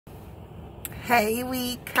Hey,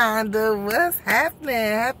 we kinda, what's happening?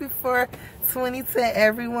 Happy 420 to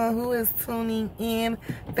everyone who is tuning in.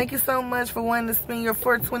 Thank you so much for wanting to spend your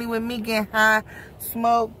 420 with me, getting high,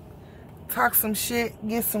 smoke, talk some shit,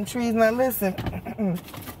 get some trees. Now listen,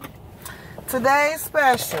 today's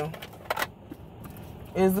special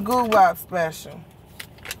is the GBANKXXX special.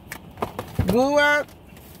 GBANKXXX,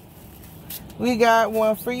 we got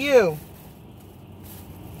one for you.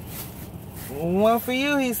 One for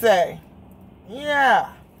you, he say.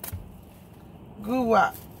 Yeah.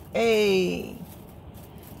 GBANKXXX. Hey.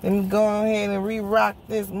 Let me go ahead and re-rock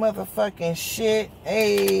this motherfucking shit.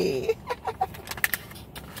 Hey.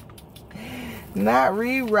 Not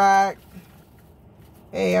re-rock.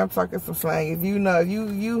 Hey, I'm talking some slang. If you know,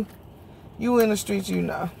 you in the streets, you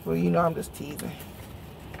know. Well, you know I'm just teasing.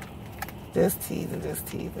 Just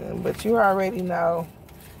teasing. But you already know.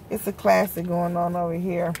 It's a classic going on over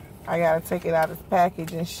here. I gotta take it out of the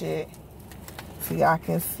package and shit. So y'all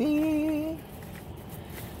can see.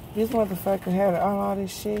 This motherfucker had all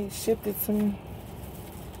this shit, shipped it to me.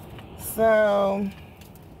 So,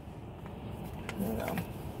 you know.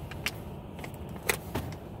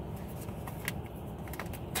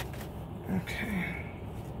 Okay.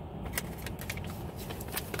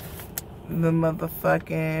 The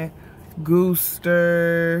motherfucking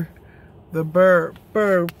Gooster. The bird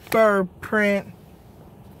print.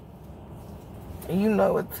 You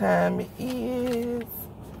know what time it is.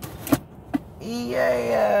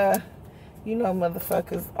 Yeah. You know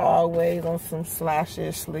motherfuckers always on some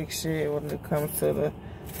slasher slick shit when it comes to the,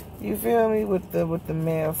 you feel me, with the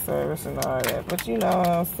mail service and all that. But you know what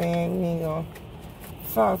I'm saying, we ain't gonna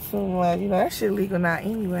talk too much. You know that shit legal now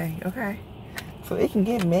anyway, okay? So it can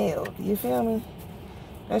get mailed, you feel me?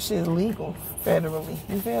 That shit is legal federally,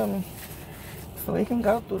 you feel me? So it can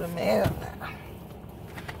go through the mail now.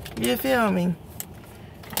 You feel me?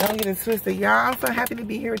 Don't get it twisted, y'all. I'm so happy to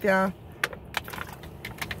be here with y'all.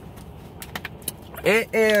 It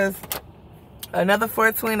is another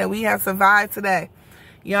 420 that we have survived today.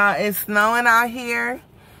 Y'all, it's snowing out here.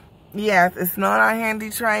 Yes, it's snowing out here in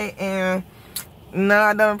Detroit. And no,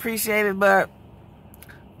 I don't appreciate it, but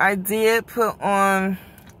I did put on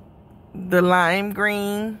the lime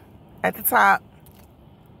green at the top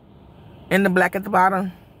and the black at the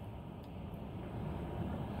bottom.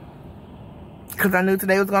 Because I knew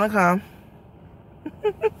today was going to come.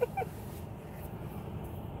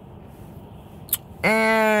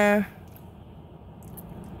 And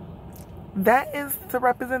that is to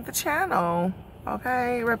represent the channel.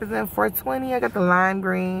 Okay? Represent 420. I got the lime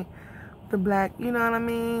green, the black, you know what I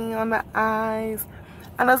mean, on the eyes.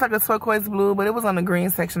 I know it's like a turquoise blue, but it was on the green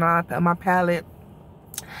section on my palette.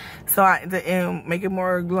 So to make it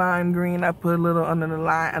more lime green, I put a little under the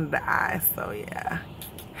line, under the eyes. So yeah.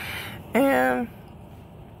 And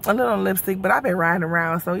a little lipstick, but I've been riding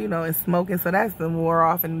around, so you know, it's smoking, so that's the wore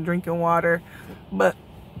off and drinking water. But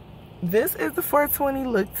this is the 420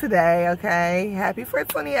 look today, okay? Happy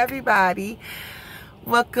 420, everybody.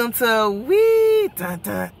 Welcome to We Dun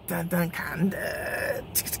Dun Dun Dun Kinda.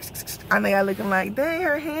 I know y'all looking like, dang,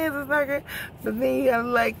 her hands is not good, but then you gotta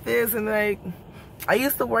like this, and like, I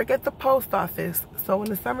used to work at the post office, so in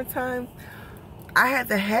the summertime, I had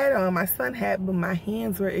the hat on, my sun hat, but my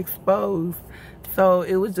hands were exposed. So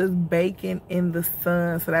it was just baking in the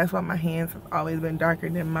sun. So that's why my hands have always been darker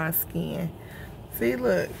than my skin. See,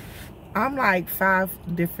 look. I'm like 5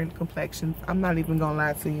 different complexions. I'm not even gonna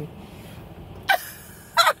lie to you.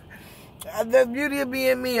 The beauty of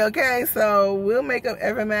being me, okay? So we'll make up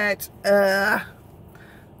every match.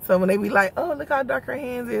 So when they be like, oh, look how dark her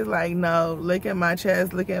hands is. Like, no, look at my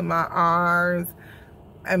chest. Look at my arms.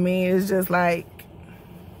 I mean, it's just like,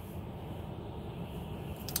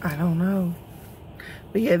 I don't know.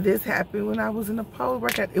 But yeah, this happened when I was in the post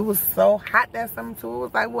workout. It was so hot that summer too. It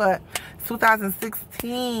was like, what,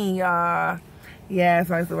 2016, y'all. Yeah,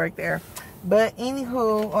 so I used to work there. But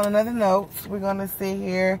anywho, on another note, we're going to sit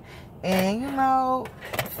here and, you know,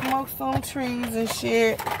 smoke some trees and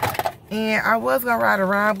shit. And I was going to ride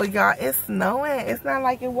around, but y'all, it's snowing. It's not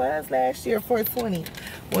like it was last year, 420.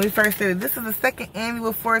 When we first did it. This is the second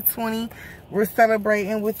annual 420. We're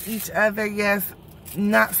celebrating with each other. Yes,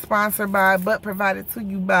 not sponsored by, but provided to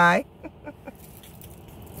you by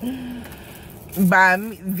me,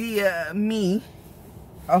 via me.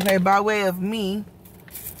 Okay, by way of me.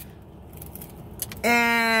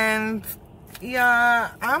 And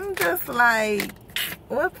yeah, I'm just like,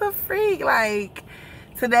 what the freak? Like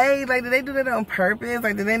today, like, did they do that on purpose?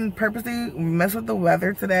 Like, did they purposely mess with the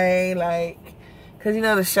weather today? Like, cause you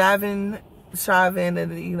know the Chauvin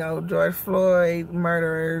and you know George Floyd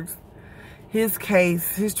murderers. His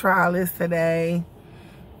case, his trial is today.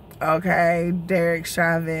 Okay, Derek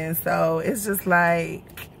Chauvin. So it's just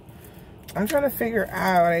like, I'm trying to figure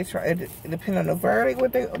out, it depends on the verdict,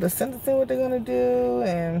 the sentencing, what they're gonna do,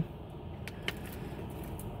 and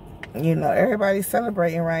you know, everybody's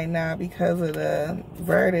celebrating right now because of the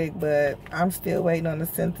verdict, but I'm still waiting on the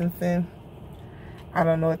sentencing. I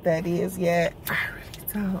don't know what that is yet. I really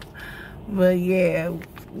don't. But yeah,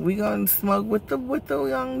 we gonna smoke with the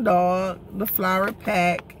young dog, the flower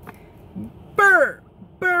pack. Burr,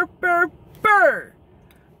 burr, burr, burr,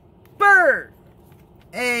 burr.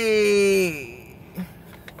 Hey,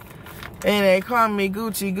 and they call me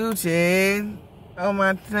Gucci Gucci. Oh,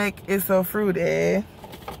 my neck is so fruity.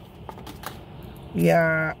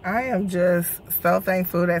 Yeah, I am just so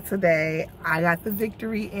thankful that today I got the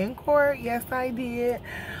victory in court. Yes, I did.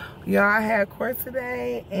 Y'all, I had court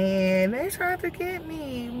today and they tried to get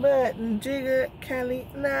me, but Jigga Kelly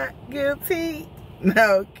not guilty.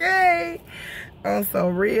 Okay. On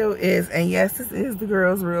some real is, and yes, this is the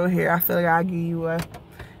girl's real hair. I feel like I'll give you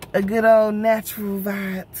a good old natural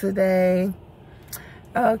vibe today.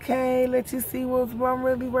 Okay, let you see what I'm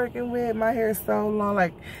really working with. My hair is so long,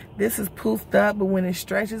 like this is poofed up, but when it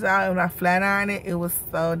stretches out and I flat iron it, it was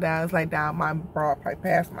so down. It's like down my bra, like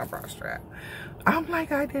past my bra strap. I'm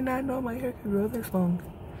like, I did not know my hair could grow this long.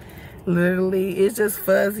 Literally, it's just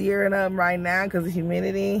fuzzier and up right now because of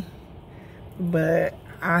humidity. But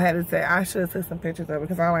I had to say, I should have took some pictures of it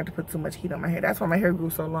because I don't like to put too much heat on my hair. That's why my hair grew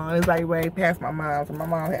so long. It's like way past my mom's, and my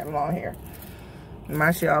mom had long hair.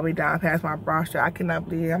 My shit all the way down past my bra strap. I cannot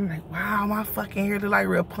believe it. I'm like, wow, my fucking hair look like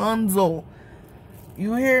Rapunzel.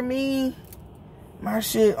 You hear me? My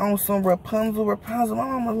shit on some Rapunzel. My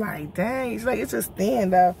mama like, dang. She's like, it's just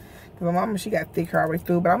thin though. Cause my mama, she got thick hair all the way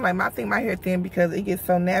through. But I'm like, I think my hair thin because it gets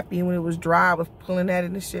so nappy. When it was dry, I was pulling at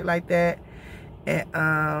it and shit like that.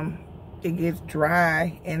 And it gets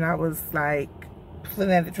dry. And I was like,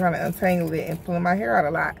 pulling at it, trying to untangle it and pulling my hair out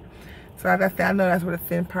a lot. So I know that's where the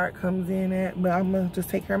thin part comes in at, but I'm gonna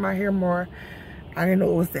just take care of my hair more. I didn't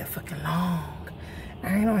know it was that fucking long. I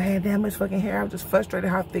didn't know I had that much fucking hair. I was just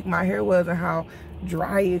frustrated how thick my hair was and how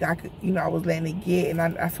dry I could, you know, I was letting it get, and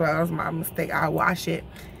that's why that was my mistake. I wash it,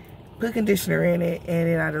 put conditioner in it, and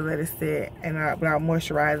then I just let it sit, and without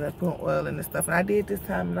moisturizing and putting oil in and stuff. And I did this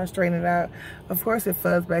time, and I straightened it out. Of course, it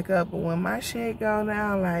fuzzed back up, but when my shit go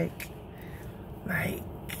down, like.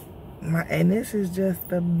 And this is just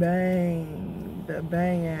the bang,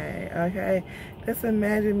 okay? Just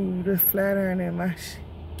imagine me just flat ironing my shit.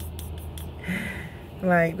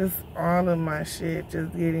 Like, this, all of my shit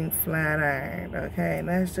just getting flat ironed, okay? And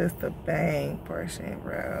that's just the bang portion,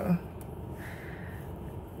 bro.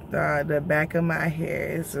 The back of my hair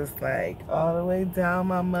is just like all the way down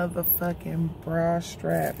my motherfucking bra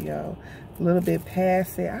strap, yo. A little bit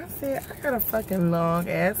past it. I said, I got a fucking long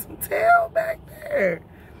ass tail back there.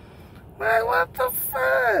 Like, what the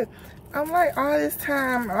fuck? I'm like, all this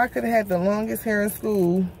time, I could have had the longest hair in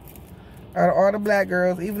school. Out of all the black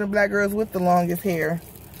girls, even the black girls with the longest hair.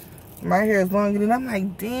 My hair is longer than, I'm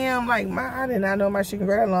like, damn, like, I did not know my shit can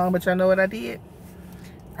grow that long, but y'all know what I did?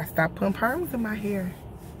 I stopped putting perms in my hair.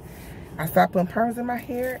 I stopped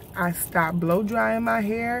blow drying my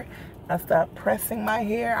hair. I stopped pressing my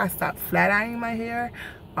hair. I stopped flat ironing my hair.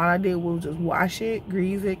 All I did was just wash it,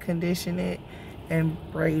 grease it, condition it, and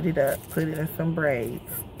braid it up, put it in some braids,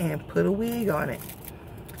 and put a wig on it.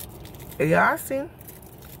 Y'all see?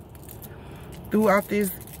 Throughout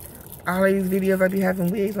all of these videos, I be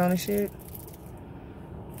having wigs on and shit.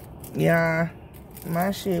 Yeah,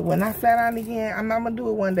 my shit. When I flat iron again, I'm gonna do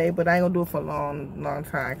it one day, but I ain't gonna do it for a long, long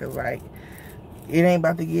time, cause like, it ain't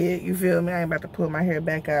about to get, you feel me? I ain't about to pull my hair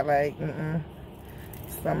back out like,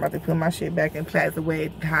 So I'm about to put my shit back in place the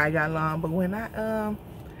way how I got long. But when I'm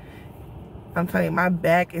telling you, my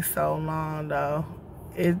back is so long though.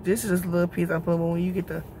 This is just a little piece I put, but when you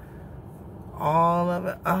get all of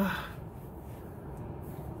it,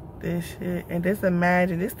 this shit. And just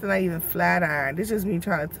imagine, this is not even flat iron. This is just me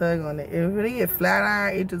trying to tug on it. If it get flat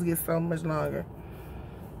iron, it just gets so much longer.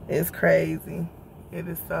 It's crazy. It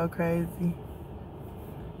is so crazy.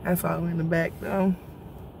 That's all in the back though.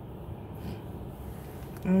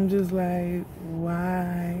 I'm just like,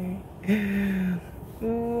 why?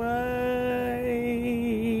 Why?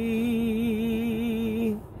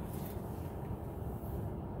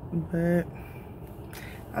 But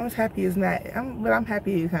I'm just happy it's not, but I'm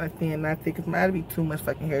happy it's kind of thin, not thick, because that'd be too much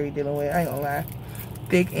fucking hair you're dealing with. I ain't gonna lie.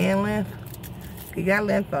 Thick and length. It got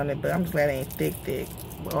length on it, but I'm just glad it ain't thick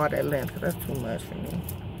with all that length, because that's too much for me.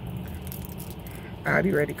 I'd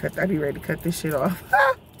be ready to cut this shit off.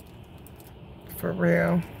 For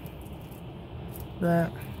real.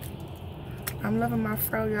 But I'm loving my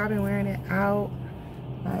fro, y'all. Been wearing it out.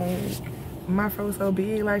 Like, my fro was so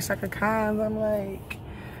big, like Shaka Khan's. I'm like,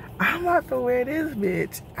 I'm about to wear this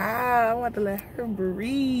bitch. I want to let her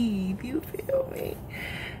breathe. You feel me?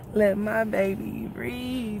 Let my baby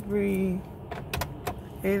breathe.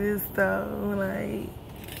 It is so, like,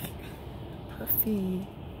 puffy.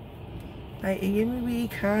 Like, it give me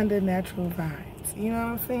weed kind of natural vibes. You know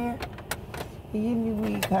what I'm saying? It give me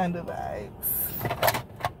weed kind of vibes.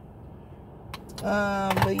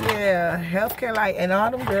 But yeah, healthcare, like, and all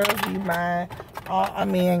them girls be buying. I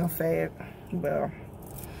mean, I ain't gonna say it, but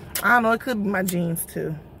I don't know. It could be my genes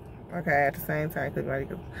too. Okay, at the same time, it could be like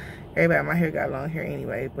everybody. My hair got long hair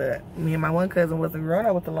anyway, but me and my one cousin wasn't growing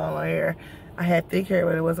up with the long hair. I had thick hair,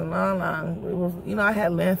 but it wasn't long. It was, you know, I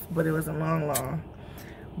had length, but it wasn't long.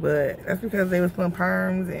 But that's because they was putting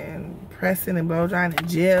perms and pressing and blow drying and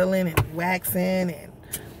gelling and waxing and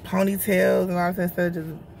ponytails and all that stuff. Just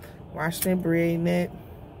washing it, braiding it,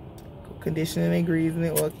 conditioning it, greasing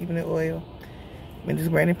it, or keeping it oil, and just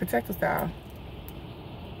wearing it protective style.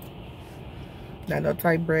 Not no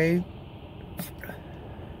tight braid,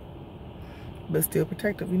 but still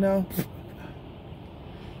protective, you know.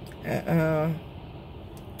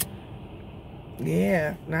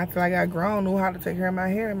 Yeah, not till I got grown, knew how to take care of my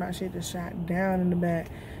hair, and my shit just shot down in the back.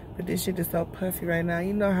 But this shit is so puffy right now.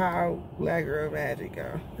 You know how black girl magic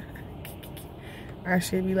go. I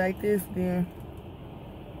should be like this then.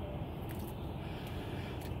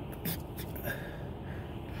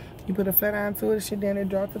 You put a flat iron to it, shit down there,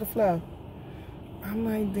 draw to the floor. I'm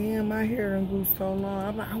like, damn, my hair done grew so long.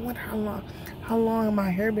 I'm like, I wonder how long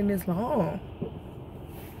my hair been this long.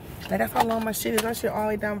 Like, that's how long my shit is. My shit all the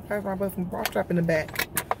way down past my butt from bra strap in the back.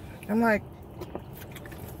 I'm like,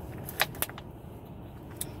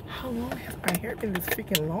 how long has my hair been this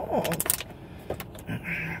freaking long?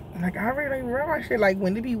 Like, I really wear my shit. Like,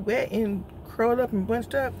 when it be wet and curled up and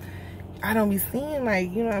bunched up, I don't be seeing,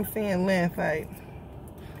 like, you know what I'm saying, length. Like,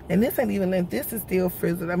 and this ain't even length. This is still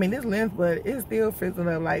frizzled. I mean, this length, but it's still frizzled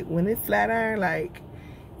up. Like, when it's flat iron, like,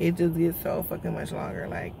 it just gets so fucking much longer.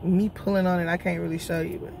 Like, me pulling on it, I can't really show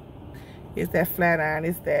you, but it's that flat iron.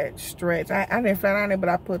 It's that stretch. I didn't flat iron it, but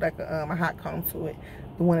I put, like, a hot comb to it.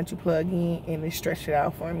 The one that you plug in, and it stretched it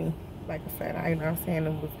out for me. Like a flat iron, you know what I'm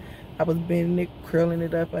saying? I was bending it, curling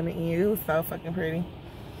it up on the end. It was so fucking pretty.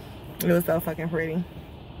 It was so fucking pretty.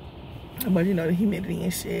 But you know, the humidity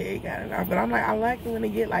and shit got it off. But I'm like, I like it when it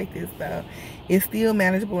get like this though. It's still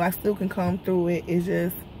manageable. I still can comb through it. It's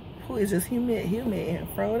just humid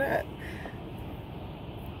and throw it up.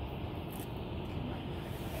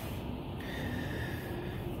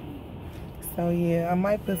 So yeah, I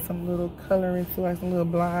might put some little color into it, like some little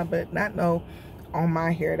blonde, but not no on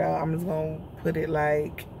my hair though. I'm just gonna put it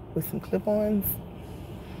like with some clip-ons.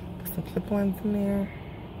 Put some clip-ons in there.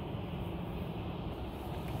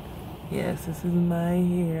 Yes, this is my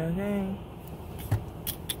hair, okay?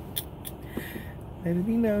 Let it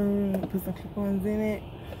be known. Put some clip-ons in it.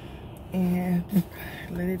 And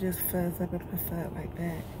let it just fuzz up and puff up like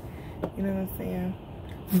that. You know what I'm saying?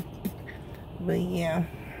 But yeah.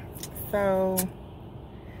 So,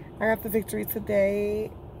 I got the victory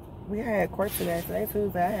today. We had court today. Today's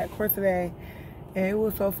Tuesday. I had court today. And it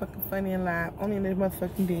was so fucking funny and live. Only in this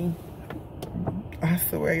motherfucking D. I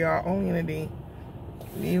swear, y'all. Only in the D.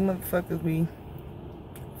 These motherfuckers be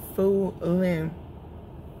fooling.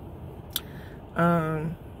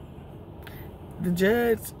 The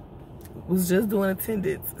judge was just doing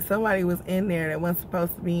attendance. Somebody was in there that wasn't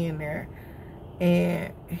supposed to be in there.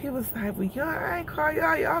 And he was like, well, y'all, I ain't call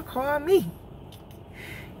y'all. Y'all call me.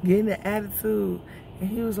 Getting the attitude. And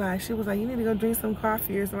he was like, she was like, you need to go drink some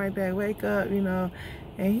coffee or something like that. Wake up, you know.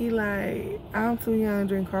 And he like, I'm too young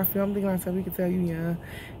to drink coffee. I'm thinking myself, we could tell you young.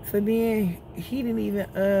 So then he didn't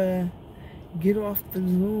even get off the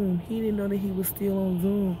Zoom. He didn't know that he was still on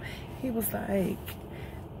Zoom. He was like,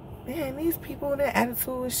 man, these people, their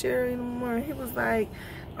attitude and shit anymore. He was like,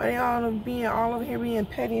 are they all over here being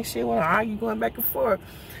petty and shit, want to argue, going back and forth.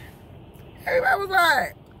 Everybody was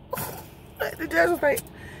like, the judge was like,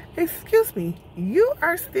 excuse me, you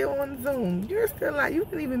are still on Zoom. You're still like, you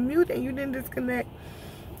didn't even mute and you didn't disconnect.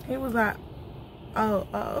 He was like,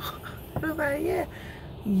 oh. He was like, yeah,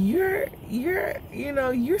 you're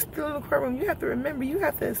still in the courtroom. You have to remember, you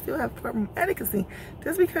have to still have courtroom etiquette.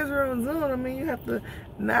 Just because we're on Zoom, I mean, you have to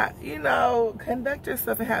not, conduct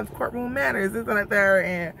yourself and have courtroom manners, isn't it there?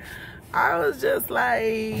 And I was just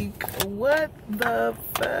like, what the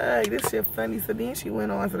fuck? This shit funny. So then she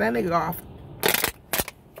went on, so that nigga off.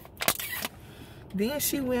 Then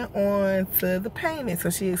she went on to the payment. So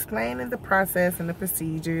she explained the process and the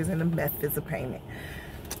procedures and the methods of payment.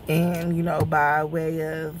 And, you know, by way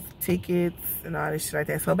of tickets and all this shit like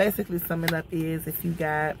that. So basically, summing up is, if you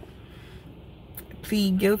got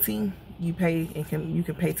plead guilty, you pay, and you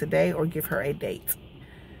can pay today or give her a date.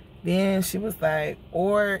 Then she was like,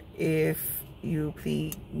 or if you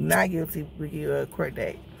plead not guilty, we give you a court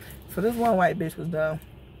date. So this one white bitch was dumb.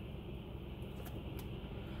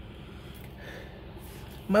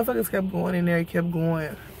 Motherfuckers kept going in there, kept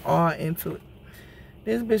going all into it.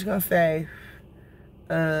 This bitch gonna say,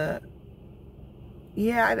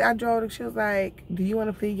 yeah, I drove her. She was like, do you want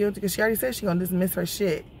to plead guilty? Because she already said she gonna dismiss her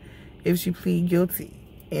shit if she plead guilty.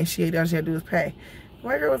 And all she had to do is pay.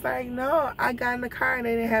 My girl was like, no, I got in the car and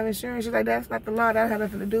they didn't have insurance. She's like, that's not the law. That had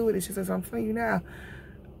nothing to do with it. She said, so I'm telling you now.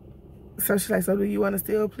 So she's like, so do you want to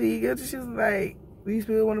still plead guilty? She was like, do you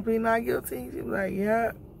still want to plead not guilty? She was like,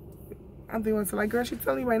 yeah. I'm thinking, so like, girl, she's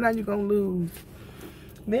telling you right now you're going to lose.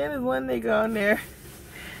 Then there's one nigga on there.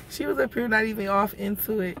 She was up here not even off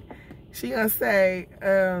into it. She gonna say,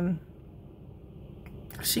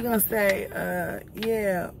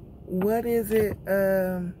 yeah, what is it?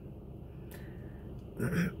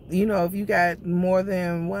 You know, if you got more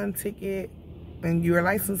than one ticket and your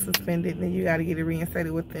license suspended, then you got to get it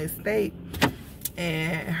reinstated with the state.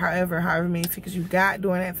 And however many tickets you got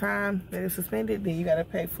during that time that it's suspended, then you got to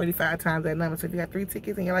pay 45 times that number. So if you got 3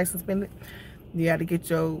 tickets and your license suspended, you got to get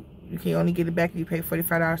you can only get it back if you pay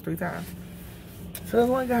 $45 3 times. So this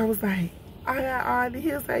one guy was like, I got all the,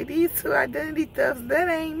 he was like, these 2 identity thefts, that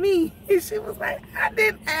ain't me. And she was like, I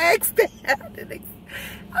didn't ask that.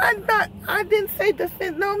 I didn't say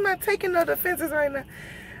defense. No, I'm not taking no defenses right now.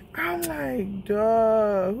 I'm like,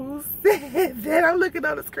 dog, who said that? I'm looking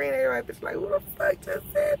on the screen, everybody's like, who the fuck just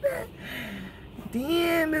said that?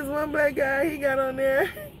 Then this one black guy, he got on there.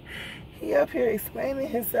 He up here explaining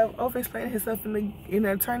himself, over-explaining himself, and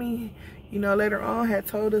the attorney, you know, later on had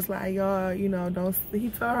told us, like, y'all, you know, he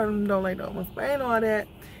told her, don't explain all that.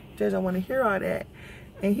 Judge, I want to hear all that.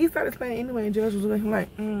 And he started explaining anyway, and Judge was looking like,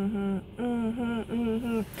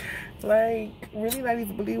 like, really not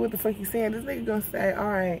even believe what the fuck he's saying. This nigga gonna say, all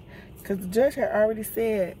right, because the judge had already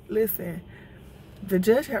said, listen,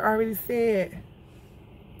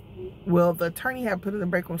 well, the attorney had put in the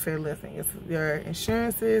break room and said, listen, it's your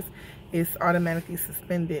insurances, it's automatically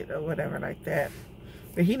suspended or whatever like that.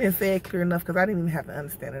 But he didn't say it clear enough because I didn't even have the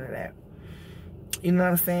understanding of that. You know what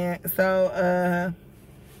I'm saying? So,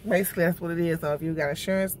 basically that's what it is. So if you got an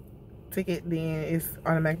insurance ticket, then it's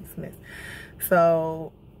automatically dismissed.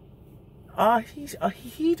 So, she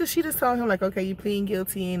just told him, like, okay, you pleading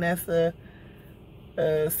guilty, and that's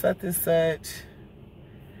such and such.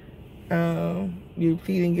 You're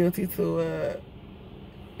pleading guilty to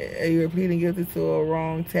a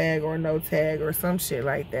wrong tag or no tag or some shit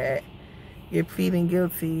like that. You're pleading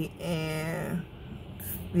guilty and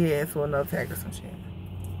yeah, to a no tag or some shit.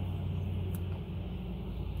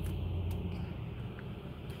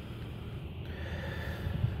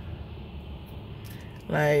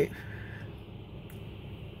 Like,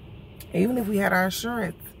 even if we had our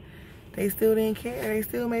insurance, they still didn't care. They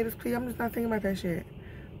still made us plead. I'm just not thinking about that shit.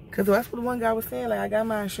 Because that's what the one guy was saying. Like, I got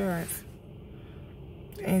my insurance.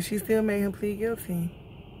 And she still made him plead guilty.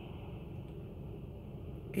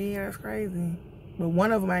 Yeah, that's crazy. But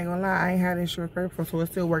one of them, I ain't gonna lie, I ain't had insurance paper, so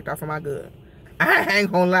it still worked out for my good. I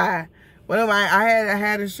ain't gonna lie. One of them, I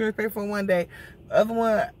had insurance paper for one day. The other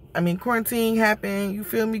one, I mean, quarantine happened. You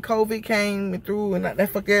feel me? COVID came through and that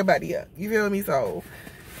fucked everybody up. You feel me? So,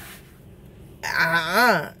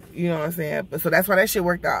 you know what I'm saying? But so that's why that shit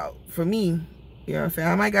worked out for me. You know what I'm saying?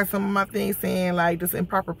 I might got some of my things saying like just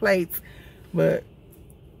improper plates, but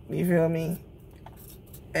you feel me?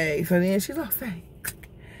 Hey, so then she's gonna say,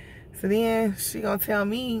 so then she gonna tell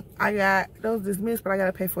me I got those dismissed, but I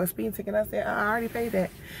gotta pay for a speeding ticket. I said, I already paid that.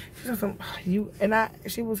 She was some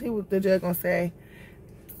the judge gonna say,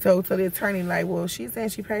 so to the attorney, like, well, she's saying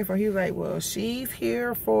she paid for it. He was like, well, she's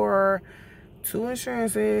here for 2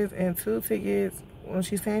 insurances and 2 tickets. Well,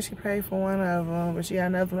 she's saying she paid for one of them, but she got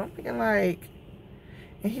another one. I'm thinking like,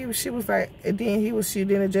 and she was like, and then then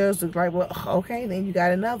the judge was like, well, okay, then you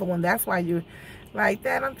got another one. That's why you like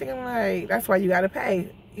that. I'm thinking like, that's why you got to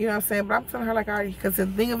pay. You know what I'm saying? But I'm telling her like, all right, because the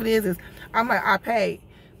thing of it is I'm like, I paid.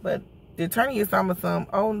 But the attorney is talking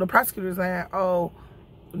about the prosecutor's like, oh,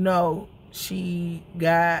 no, she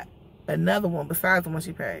got another one besides the one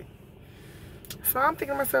she paid. So I'm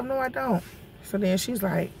thinking to myself, no, I don't. So then she's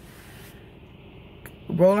like,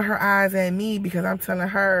 rolling her eyes at me because I'm telling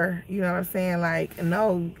her, you know what I'm saying, like,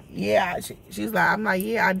 no, yeah, she's like, I'm like,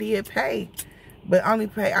 yeah, I did pay, but I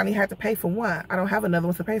only had to pay for one. I don't have another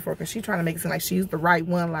one to pay for because she's trying to make it seem like she's the right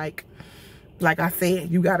one, like, like I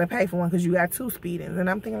said, you got to pay for one because you got 2 speedings. And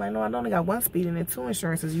I'm thinking like, no, I only got 1 speeding and 2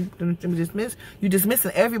 insurances. You just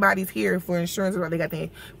missing everybody's here for insurance, or they got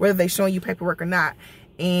whether they showing you paperwork or not,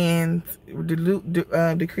 and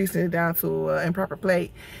decreasing it down to improper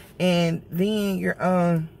plate. And then you're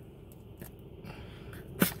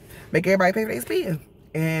make everybody pay for their speeding.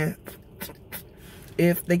 And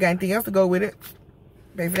if they got anything else to go with it,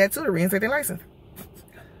 pay for that too, to reinstate their license.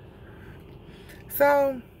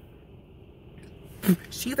 So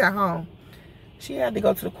she's at home. She had to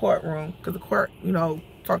go to the courtroom because the court, you know,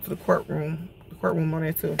 talk to the courtroom on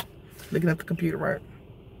there too, looking at the computer, right?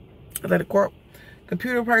 It's like the court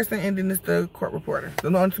computer person, and then it's the court reporter.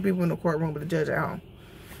 There's only 2 people in the courtroom, but the judge at home.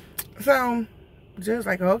 So the judge's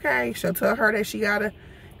like, okay, she'll tell her that she got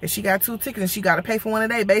 2 tickets and she gotta pay for one a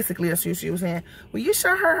day. Basically, that's what she was saying. Will you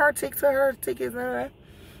show her tickets?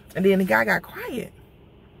 And then the guy got quiet.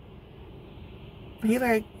 He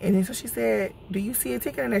like, and then so she said, do you see a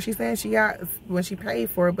ticket in there? She's saying she got when she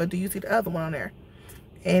paid for it, but do you see the other one on there?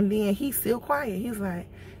 And then he's still quiet. He's like,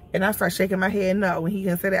 and I start shaking my head no. When he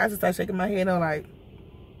didn't say that, I just start shaking my head no. Like,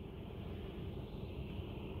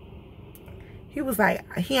 he was like,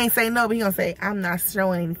 he ain't say no, but he gonna say, I'm not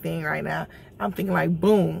showing anything right now. I'm thinking like,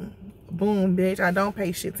 boom, boom, bitch, I don't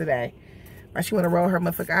pay shit today. Like, she wanna roll her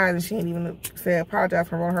motherfucking eyes, and she ain't even say apologize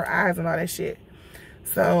for rolling her eyes and all that shit.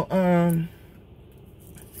 So,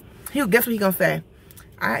 guess what he gonna say?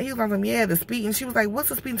 He was like, yeah, the speeding. She was like, what's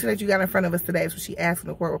the speeding that you got in front of us today? So she asked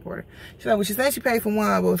the court reporter. She's like, well, she said she paid for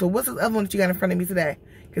one, but so what's the other one that you got in front of me today?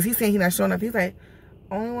 Because he's saying he's not showing up. He's like,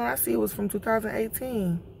 only one I see was from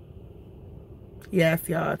 2018. Yes,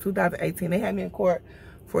 y'all, 2018. They had me in court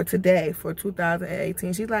for today, for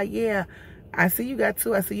 2018. She's like, yeah, I see you got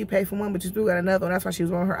 2. I see you paid for one, but you still got another one. That's why she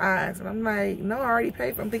was rolling her eyes. And I'm like, no, I already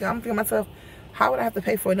paid for it. I'm thinking to myself, how would I have to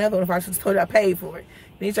pay for another one if I just told you I paid for it?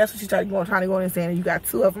 And that's what she started trying to go in and saying, you got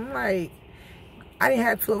 2 of them. I'm like, I didn't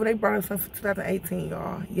have 2 of them. They brought us some for 2018,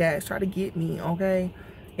 y'all. Yes, try to get me, okay?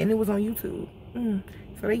 And it was on YouTube.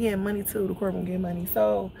 So they getting money too. The court won't get money.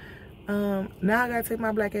 So now I gotta take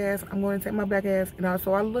my black ass. I'm going to take my black ass. And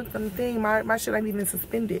also I looked on the thing. My shit ain't even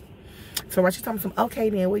suspended. So when she told me, okay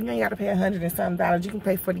then, well, you ain't gotta pay $100 and something. You can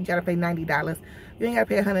pay $40. You gotta pay $90. You ain't gotta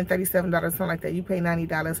pay $137, something like that. You pay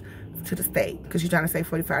 $90 to the state because you're trying to save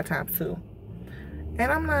 45 times 2.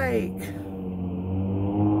 And I'm like,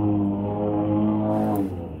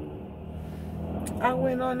 I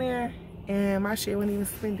went on there and my shit wasn't even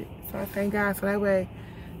suspended. So I thank God. So that way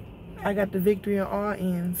I got the victory on all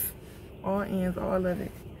ends, all of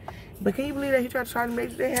it. But can you believe that he tried to charge me?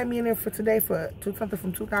 They had me in there for today for something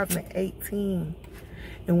from 2018.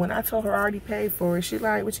 And when I told her I already paid for it, she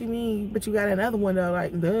like, what you mean? But you got another one though,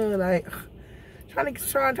 like, duh, like, trying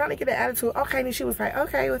to get the attitude. Okay, and she was like,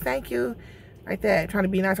 okay, well, thank you. Like that, trying to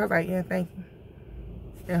be nice. I was like, yeah, thank you.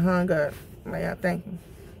 And hung up. I'm like, yeah, thank you.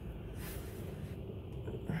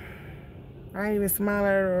 I ain't even smile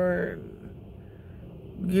at her or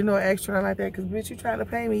get no extra like that. Because, bitch, you trying to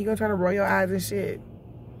pay me. You gonna try to roll your eyes and shit.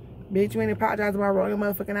 Bitch, you ain't apologize about rolling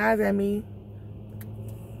your motherfucking eyes at me.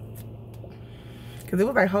 Because it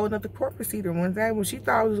was like holding up the court procedure one day when she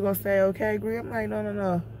thought I was going to say, okay, agree. I'm like,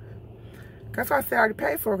 no. That's why I said I already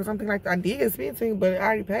paid for it. Because I'm thinking like, I did get speeding thing, but I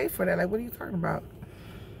already paid for that. Like, what are you talking about?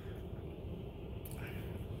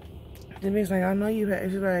 The bitch like, I know you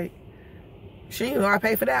paid. She's like, she didn't know I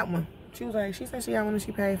paid for that one. She was like, she said she got one and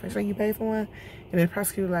she paid for it. She's like, you paid for one? And then the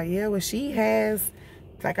prosecutor was like, yeah, well, she has,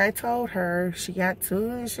 like I told her, she got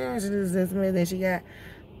 2 insurances this month, and she got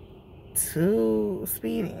 2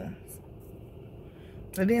 speedings.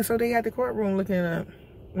 And then so they got the courtroom looking up.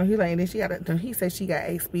 Well, he like, and then she got he said she got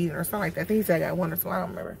 8 speeding or something like that. I think he said I got 1 or 2, I don't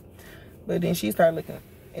remember. But then she started looking,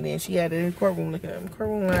 and then she had the courtroom looking up. The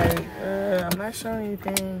courtroom like, I'm not showing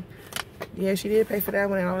anything. Yeah, she did pay for that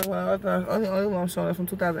one, and only one I'm showing is from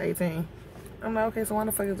 2018. I'm like, okay, so why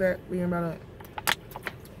the fuck is that being brought up?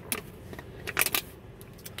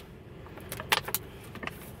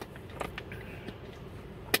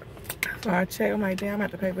 So I checked, I'm like, damn, I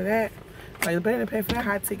have to pay for that. Like, the better to pay for that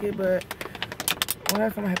high ticket, but what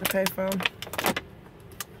else I'm gonna have to pay for?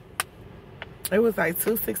 It was like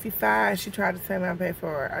 $265. She tried to tell me I paid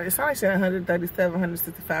for it. It sounded like she said $137, $165 or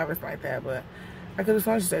something like that, but I could have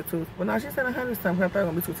sworn she said $2. But no, she said $100 something. I thought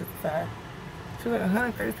it was gonna be $265. She was like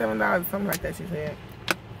 $137, something like that. She said.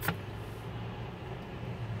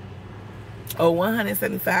 Oh,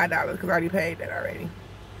 $175 because I already paid that already.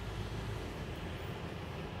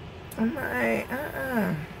 I'm like,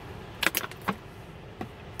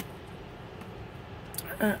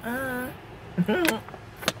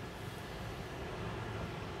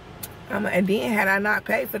 and then had I not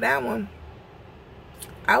paid for that one,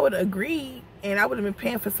 I would agree and I would have been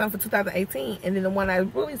paying for some for 2018, and then the one I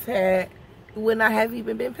really had would not have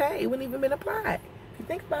even been paid. It wouldn't even been applied. If you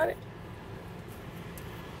think about it.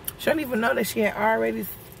 She don't even know that she had already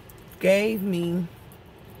gave me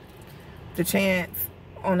the chance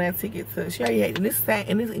on that ticket to, she already had,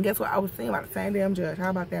 and guess what, I was thinking about the same damn judge.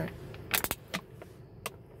 How about that?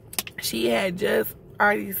 She had just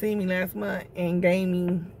already seen me last month and gave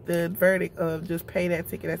me the verdict of just pay that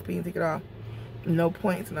ticket, that speeding ticket off. No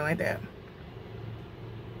points, nothing like that.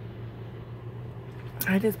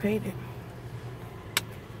 I just paid it.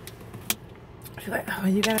 She's like, oh,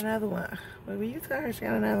 you got another one. Well, will you tell her she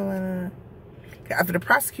got another one? After the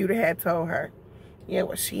prosecutor had told her, yeah,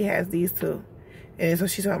 well, she has these two. And so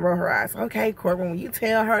she's gonna roll her eyes. Okay, Corbin, when you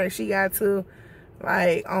tell her that she got two,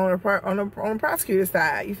 like, on the prosecutor's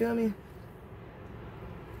side, you feel me?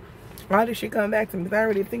 Why did she come back to me? Because I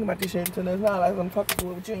already think about this shit until it's not like I'm talking to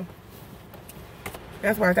her with you.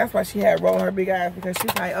 That's why she had rolled her big eyes, because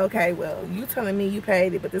she's like, okay, well, you telling me you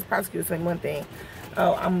paid it, but this prosecutor saying one thing.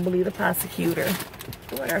 Oh, I'm gonna believe the prosecutor.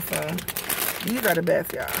 Ooh, I got some. These are the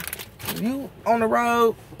best, y'all. You on the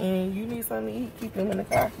road and you need something to eat, keep them in the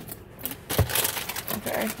car.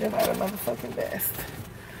 Okay, they're not the motherfucking best.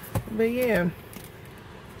 But yeah.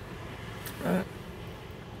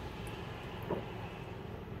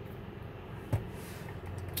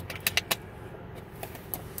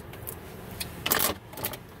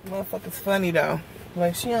 Motherfucker's funny though.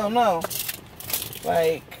 Like, she don't know.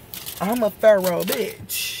 Like, I'm a thorough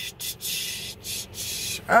bitch.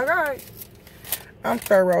 Okay. I'm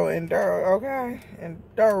thorough and thorough, okay? And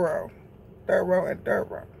thorough. Thorough and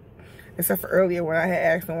thorough. Except for earlier when I had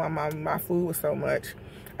asked them why my food was so much.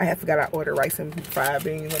 I had forgot I ordered rice and fried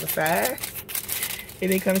beans on the side. It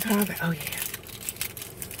didn't come to time. I was like, oh yeah.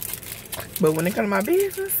 But when it comes to my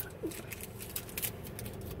business,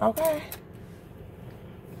 okay.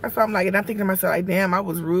 That's why I'm like, and I'm thinking to myself, like, damn, I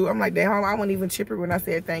was rude. I'm like, damn, I wasn't even chipper when I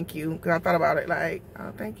said thank you. Because I thought about it, like,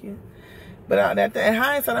 oh, thank you. But in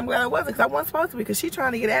hindsight, I'm glad I wasn't, because I wasn't supposed to be. Because she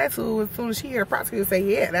trying to get attitude as soon as she hear the prosecutor say,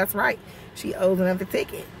 yeah, that's right. She owes another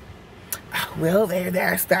ticket. Oh, well,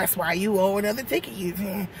 that's why you owe another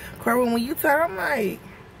ticket. Corbin, when you tell her, I'm like,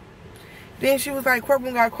 then she was like,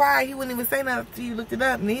 Corbin got quiet. He wouldn't even say nothing until you looked it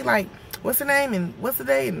up. And he like, what's the name? And what's the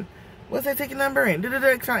date? And what's that ticket number? And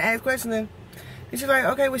trying to ask questions. And she's like,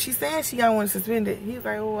 okay, well, she's saying she got one suspended. He's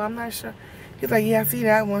like, oh, I'm not sure. He's like, yeah, I see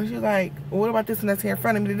that one. She's like, well, what about this one that's here in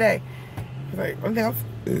front of me today? He's like, I think I was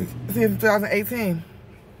since 2018.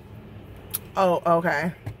 Oh,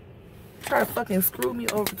 okay. Try to fucking screw me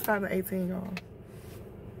over 2018, y'all.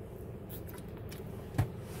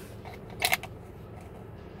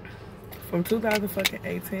 From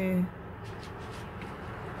 2018.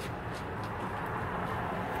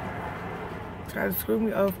 Try to screw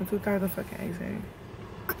me over from 2018.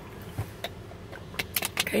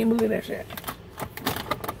 Can't believe that shit.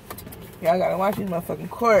 Y'all gotta watch these motherfucking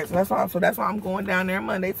courts. That's why I'm going down there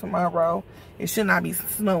Monday tomorrow. It should not be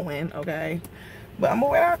snowing, okay? But I'm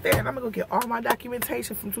gonna wait out there and I'm gonna go get all my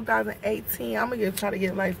documentation from 2018. I'm gonna try to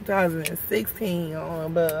get like 2016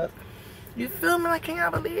 on, but you feel me? Like, can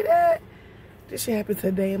y'all believe that? This shit happened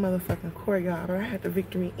today in motherfucking court, y'all. But I had the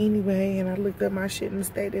victory anyway, and I looked up my shit in the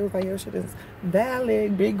state. They was like, yo, shit is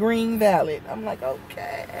valid, big green valid. I'm like,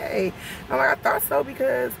 okay. I'm like, I thought so,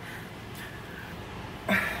 because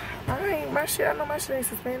I know my shit ain't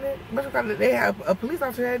suspended. But they have a police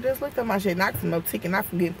officer that just looked up my shit, not from no ticket, not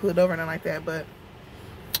from getting pulled over or nothing like that, but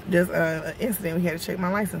just an incident we had to check my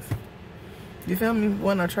license. You feel me?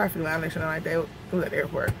 Wasn't no traffic violation or like that. It was at the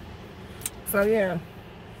airport. So yeah,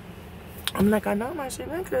 I'm like, I know my shit,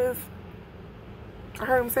 because I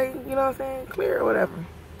heard him say, you know what I'm saying, clear or whatever.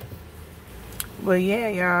 But yeah,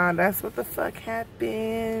 y'all, that's what the fuck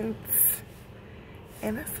happened.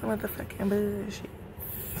 And that's some motherfucking bullshit.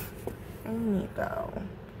 Ain't it though?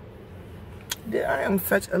 I am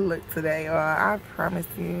such a look today, y'all. I promise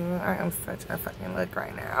you, I am such a fucking look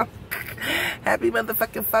right now. Happy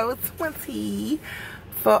motherfucking 420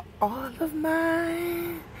 for all of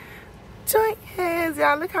my joint hands,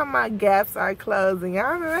 y'all. Look how my gaps are closing.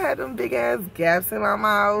 Y'all remember I had them big ass gaps in my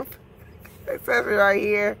mouth, especially right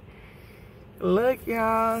here. Look,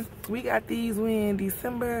 y'all, we got these when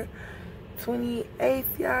December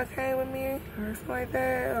 28th, y'all came with me, or something like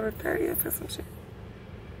that, or the 30th or some shit.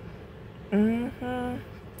 And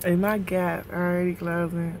my gaps already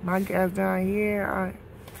closing. My gaps down here,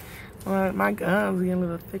 my gums getting a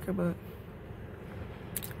little thicker, but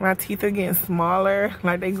my teeth are getting smaller,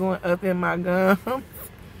 like they going up in my gums.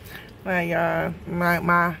 Like,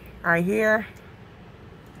 my right here,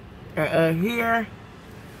 here,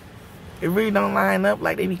 it really don't line up,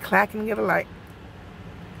 like they be clacking together, like,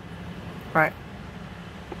 Right.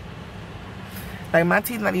 Like, my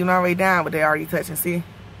teeth not even already down, but they already touching, see?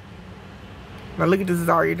 Now, look at this, it's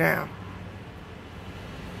already down.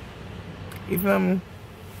 You feel me?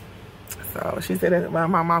 So, she said that my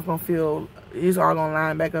mouth gonna feel, it's all gonna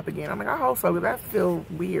line back up again. I'm like, I hope so, because that feel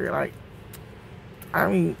weird. Like, I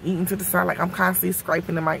mean, eating to the side, like, I'm constantly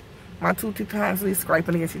scraping them, like, my two teeth constantly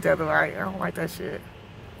scraping against each other. Like, I don't like that shit.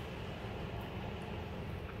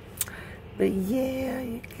 But yeah,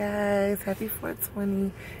 you guys, happy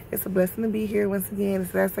 420. It's a blessing to be here once again.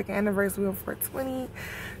 It's our second anniversary of 420.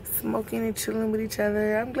 Smoking and chilling with each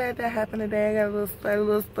other. I'm glad that happened today. I got a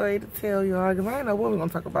little story to tell y'all, because I don't know what we're going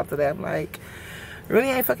to talk about today. I'm like, really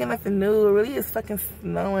ain't fucking nothing new. Really is fucking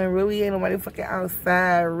snowing. Really ain't nobody fucking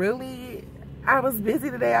outside. Really, I was busy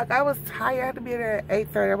today. I was tired. I had to be there at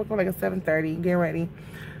 8:30. I was like at 7:30, getting ready,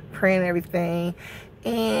 praying and everything.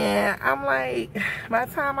 And I'm like, by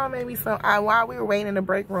the time I made me some, while we were waiting in the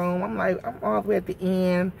break room, I'm like, I'm all the way at the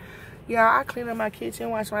end. Y'all, I cleaned up my kitchen,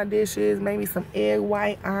 washed my dishes, made me some egg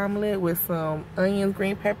white omelet with some onions,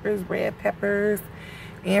 green peppers, red peppers,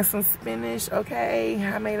 and some spinach, okay?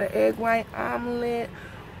 I made an egg white omelet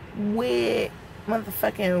with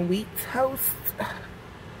motherfucking wheat toast.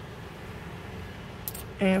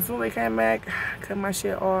 And as soon as they came back, I cut my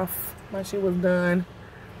shit off. My shit was done.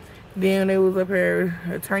 Then they was up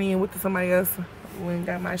here turning in with somebody else when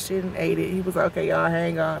got my shit and ate it. He was like, okay, y'all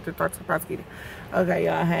hang on, to talk to the prosecutor. Okay,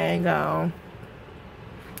 y'all hang on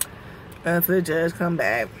until the judge come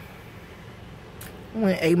back.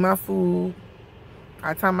 Went and ate my food.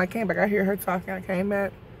 By the time I came back, I hear her talking. I came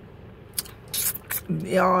back.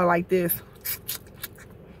 Y'all like this.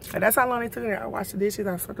 And that's how long they took it. I washed the dishes,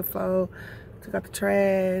 I swept the floor, took out the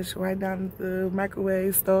trash, right down the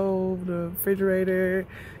microwave, stove, the refrigerator,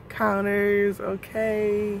 counters,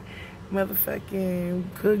 okay, motherfucking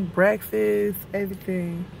cooked breakfast,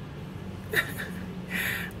 everything.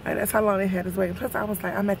 Like, that's how long they had us waiting. Plus, I was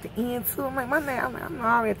like, I'm at the end too. I'm like, I'm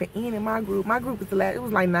already at the end in my group. My group is the last. It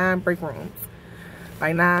was like 9 break rooms,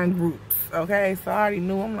 like 9 groups. Okay, so I already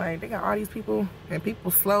knew. I'm like, they got all these people, and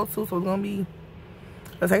people slow too, so it's gonna be.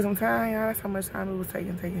 It'll take some time, y'all. That's how much time it was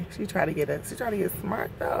taking. She tried to get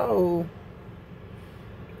smart though.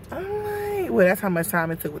 I'm like, well, that's how much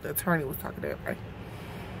time it took with the attorney was talking to everybody.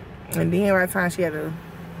 And then by the time she had to,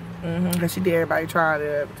 because she did everybody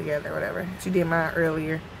trial together or whatever. She did mine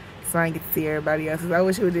earlier, so I didn't get to see everybody else's. I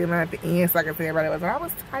wish she would do mine at the end so I could see everybody else. I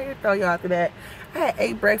was tired though, y'all, after that. I had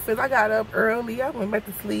ate breakfast. I got up early. I went back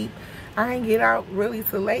to sleep. I didn't get out really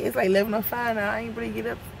till late. It's like 11:05 now. I ain't really get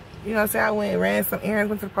up. You know what I'm saying? I went and ran some errands,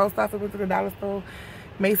 went to the post office, went to the dollar store,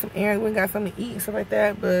 made some errands, went and got something to eat and stuff like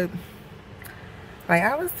that. But like,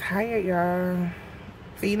 I was tired, y'all.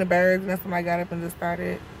 Feeding the birds, and that's when I got up and just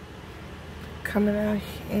started coming out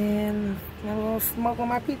and a little smoke on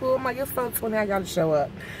my people. I'm like, it's 420, I gotta show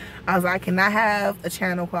up. I was like, I cannot have a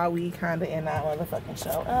channel while we kinda in our motherfucking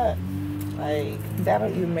show up. Like, that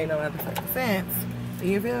don't even make no motherfucking sense.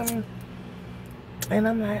 You feel me? And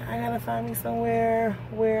I'm like, I gotta find me somewhere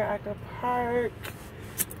where I could park.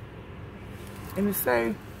 And it's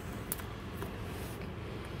safe.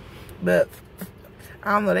 But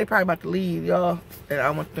I don't know, they probably about to leave, y'all. And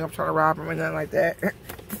I don't think I'm trying to rob them or nothing like that.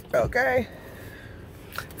 Okay.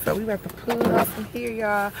 So we about to pull up from here,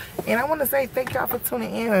 y'all. And I want to say thank y'all for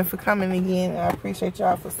tuning in and for coming again. I appreciate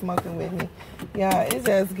y'all for smoking with me. Y'all, it's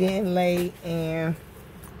just getting late and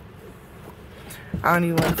I don't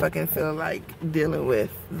even fucking feel like dealing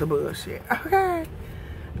with the bullshit. Okay.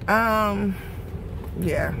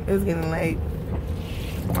 Yeah, it's getting late.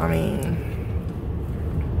 I mean,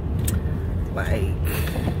 like,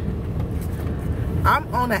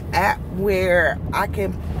 I'm on an app where I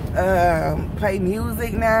can play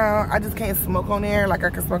music now. I just can't smoke on there like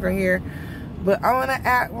I can smoke on here. But I'm on an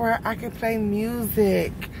app where I can play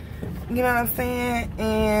music. You know what I'm saying?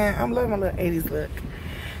 And I'm loving my little 80s look.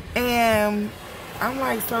 And I'm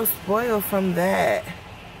like so spoiled from that.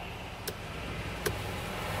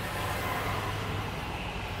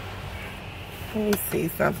 Let me see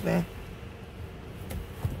something.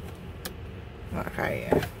 Okay,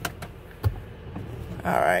 yeah.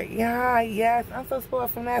 Alright, yeah, yes, I'm so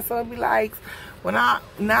spoiled from that. So it'd be like, now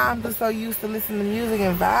I'm just so used to listening to music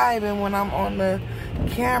and vibe, and when I'm on the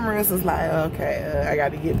cameras, it's like, okay, I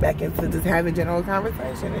gotta get back into just having general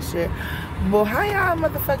conversation and shit. But how y'all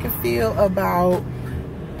motherfucking feel about,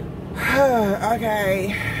 okay,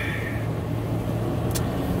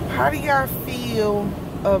 how do y'all feel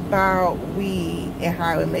about weed and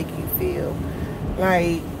how it make you feel?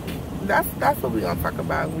 Like, that's what we gonna talk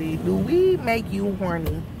about. Weed. Do weed make you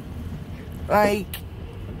horny? Like,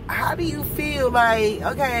 how do you feel? Like,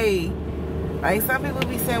 okay, Like, some people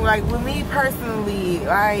be saying, like, with me personally,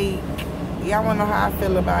 like, y'all wanna know how I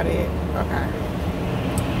feel about it? Okay.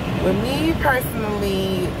 With me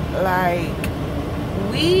personally, like,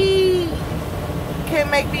 we can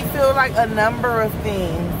make me feel like a number of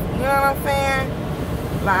things. You know what I'm saying?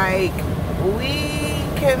 Like, we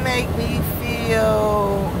can make me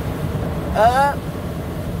feel up,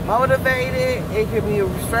 motivated. It could be a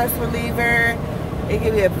stress reliever. It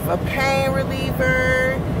could be a pain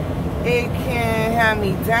reliever. It can have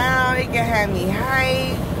me down. It can have me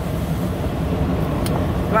hype.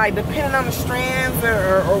 Like, depending on the strands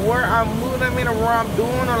or where I'm moving them in or where I'm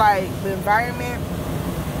doing, or like the environment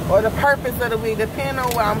or the purpose of the weed, depending on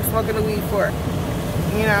what I'm smoking the weed for,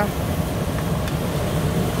 you know.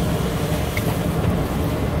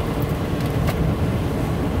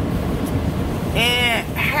 And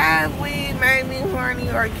have weed made me horny,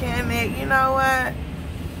 or can it? You know what?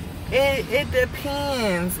 It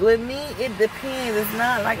depends. With me, it depends. It's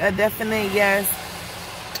not like a definite yes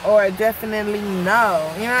or a definitely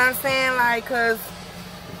no. You know what I'm saying? Like, cause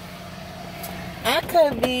I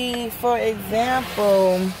could be, for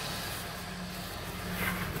example,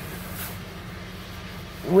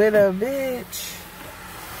 with a bitch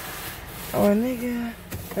or a nigga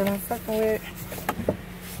that I'm fucking with,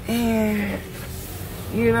 and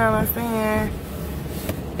you know what I'm saying,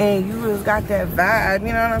 and you just got that vibe,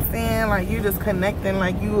 you know what I'm saying, like you just connecting,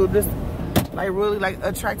 like you were just like really like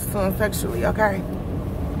attracted to him sexually, okay,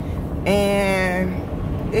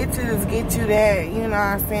 and it just get you that, you know what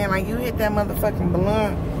I'm saying, like you hit that motherfucking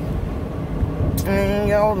balloon and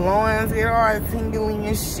your loins get all tingling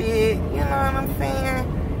and shit, you know what I'm saying.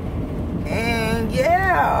 And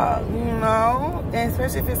yeah, you know, and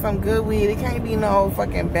especially if it's some good weed, it can't be no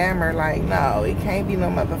fucking bammer. Like, no, it can't be no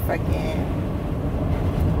motherfucking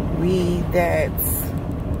weed that's,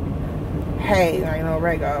 hey, like no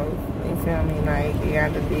Regos. You feel me? Like, it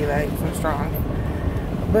got to be like some strong.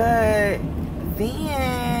 But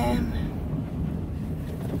then,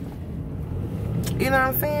 you know what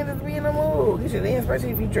I'm saying? Just be in the mood. You should,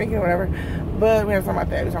 especially if you drinking or whatever. But we're not talking about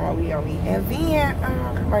that. We're talking about weed on me. And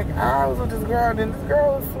then, like, I was with this girl. Then this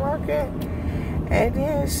girl was smoking. And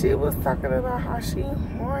then she was talking about how she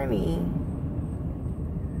horny.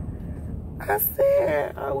 I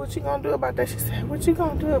said, oh, what you gonna do about that? She said, what you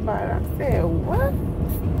gonna do about it? I said, what?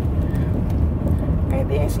 And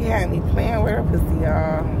then she had me playing with her pussy,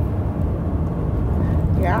 y'all.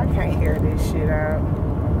 Yeah, I can't hear this shit out.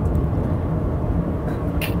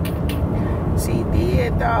 She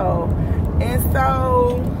did though. And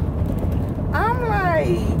so I'm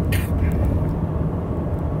like,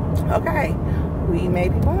 okay, we may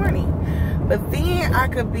be horny, but then I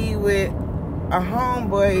could be with a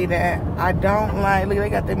homeboy that I don't like. Look, they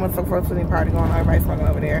got their motherfucking 420 party going on, everybody smoking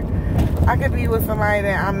over there. I could be with somebody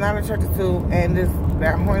that I'm not attracted to, and just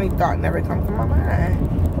that horny thought never comes to my mind.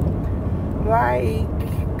 Like,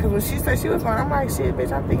 cause when she said she was horny, I'm like, shit,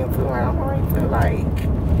 bitch, I'm thinking too, like, I'm horny too, like,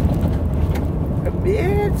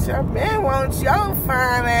 bitch, I been want your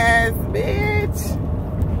fine ass, bitch.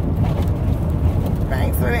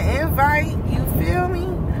 Thanks for the invite, you feel me?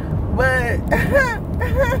 But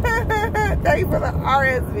thanks for the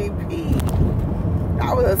RSVP.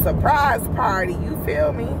 That was a surprise party, you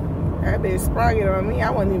feel me? That bitch sprung it on me.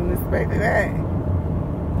 I wasn't even expecting that.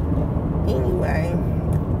 Anyway,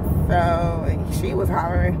 so she was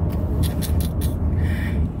hollering.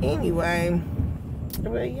 Anyway,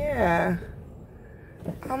 but yeah.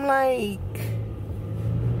 I'm like,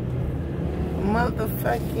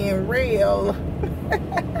 motherfucking real.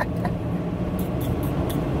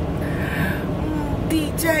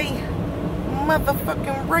 DJ,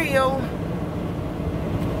 motherfucking real.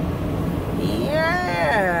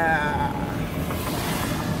 Yeah.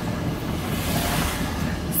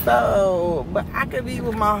 So, but I could be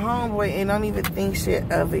with my homeboy and don't even think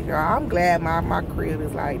shit of it, girl. I'm glad my crib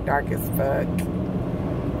is like dark as fuck.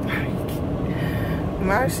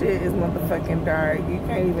 My shit is motherfucking dark. You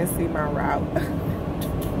can't even see my route.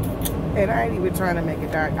 And I ain't even trying to make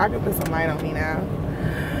it dark. I can put some light on me now,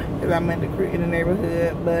 because I'm in the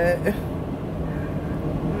neighborhood, but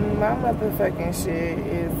my motherfucking shit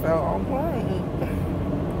is so on point.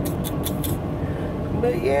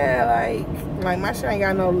 But yeah, like my shit ain't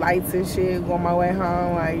got no lights and shit going my way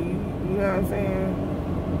home. Like, you know what I'm saying?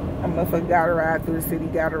 I motherfucker gotta ride through the city,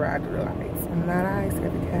 gotta ride through the lights. I'm not ice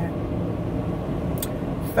every cat.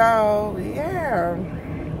 So, yeah.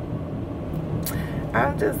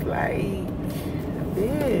 I'm just like,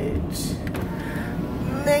 bitch.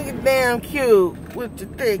 Nigga damn cute with your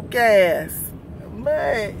thick ass.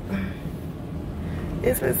 But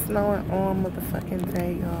it's been snowing all motherfucking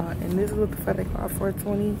day, y'all. And this is what the fuck they call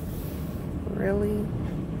 420. Really?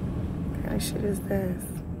 What kind of shit is this?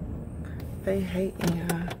 They hating,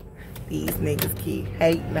 y'all. These niggas keep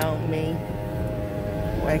hating on me.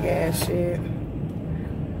 Whack ass shit.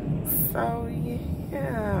 So,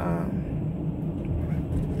 yeah.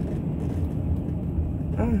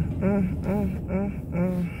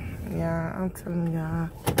 Yeah, I'm telling y'all.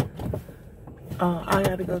 Oh, I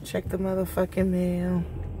gotta go check the motherfucking mail.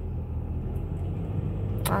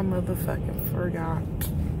 I motherfucking forgot.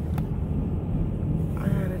 I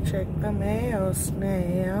gotta check the mail,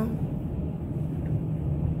 snail.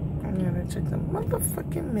 I gotta check the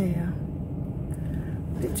motherfucking mail.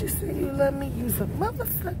 Did you say you let me use a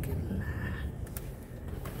motherfucking lie?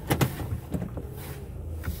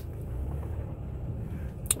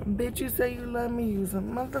 Bitch, you say you let me use a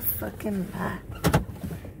motherfucking lie.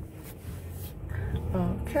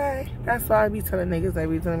 Okay, that's why I be telling niggas. They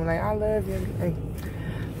be telling me like, I love you. Hey,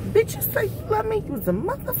 bitch, you say you let me use a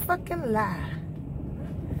motherfucking lie.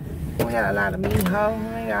 We got a lot of mean hoes. We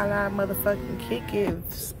ain't got a lot of motherfucking kick it,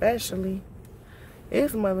 especially.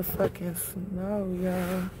 It's motherfucking snow,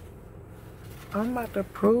 y'all. I'm about to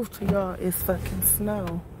prove to y'all it's fucking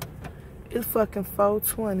snow. It's fucking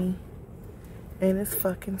 420 and it's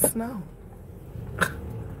fucking snow.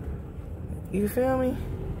 You feel me?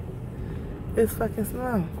 It's fucking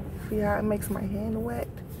snow. See how it makes my hand wet?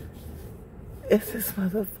 It's this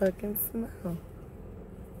motherfucking snow.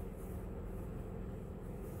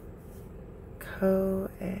 Cold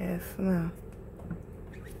ass snow.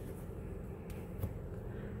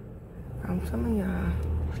 I'm telling y'all.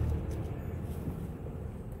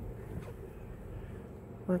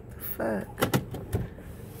 What the fuck?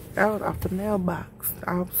 That was off the mailbox.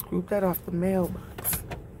 I'll scoop that off the mailbox.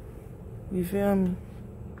 You feel me?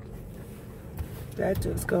 That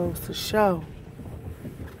just goes to show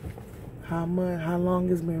how long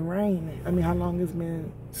it's been raining. I mean, how long it's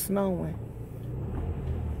been snowing.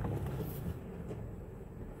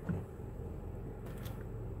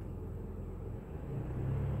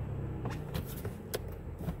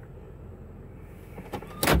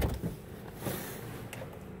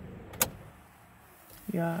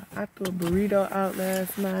 Yeah, I threw a burrito out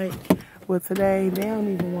last night. Well, today, they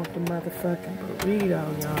don't even want the motherfucking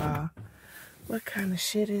burrito, y'all. What kind of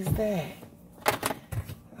shit is that?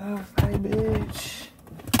 I was like, bitch.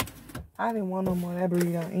 I didn't want no more of that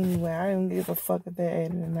burrito anyway. I didn't give a fuck if they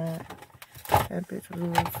ate it or not. That bitch was a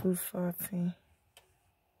little too salty.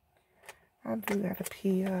 I do gotta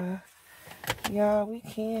pee, y'all, we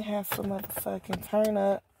can have some motherfucking turn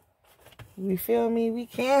up. You feel me? We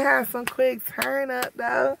can have some quick turn up,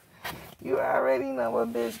 though. You already know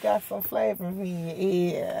what bitch got some flavor in your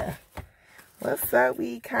ear. What's up?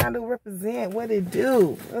 We kind of represent what it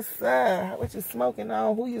do. What's up? What you smoking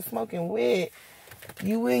on? Who you smoking with?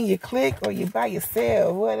 You in your clique or you by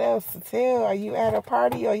yourself? What else to tell? Are you at a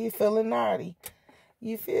party or you feeling naughty?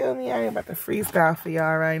 You feel me? I ain't about to freestyle for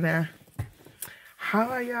y'all right now. How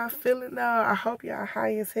are y'all feeling though? I hope y'all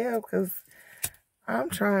high as hell because I'm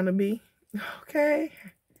trying to be. Okay.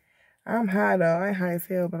 I'm high though. I ain't high as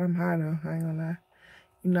hell, but I'm high though. I ain't gonna lie.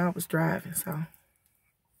 You know I was driving, so.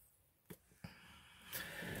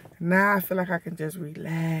 Now I feel like I can just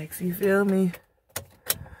relax. You feel me?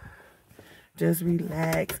 Just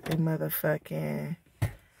relax and motherfucking,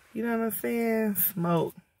 you know what I'm saying?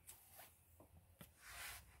 Smoke.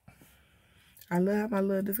 I love my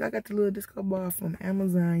little disco. I got the little disco ball from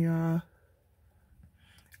Amazon, y'all.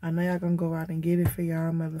 I know y'all gonna go out and get it for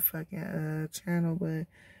y'all motherfucking channel, but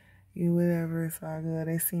you whatever, it's all good.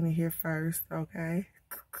 They seen it here first, okay?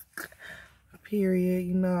 Period.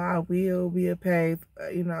 You know, I will be a paid,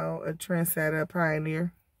 you know, a trendsetter, a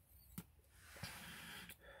pioneer.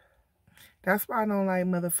 That's why I don't like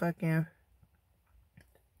motherfucking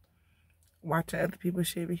watching other people's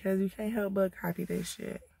shit, because you can't help but copy their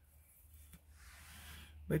shit.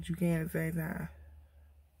 But you can at the same time.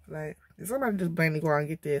 Like, if somebody just blatantly go out and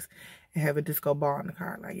get this and have a disco ball in the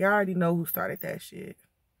car. Like, y'all already know who started that shit.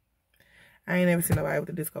 I ain't never seen nobody with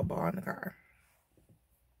a disco ball in the car.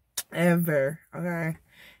 Ever. Okay?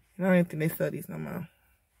 I don't even think they sell these no more.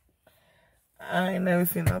 I ain't never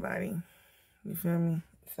seen nobody. You feel me?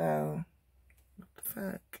 So, what the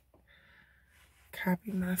fuck?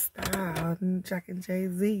 Copy my style. Jockin'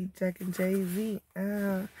 Jay-Z. Jockin' Jay-Z.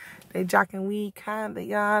 They jockin' weed kinda,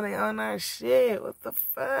 y'all. They on our shit. What the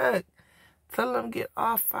fuck? Tell them get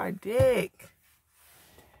off our dick.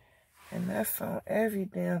 And that's on every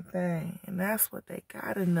damn thing. And that's what they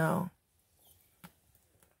gotta know.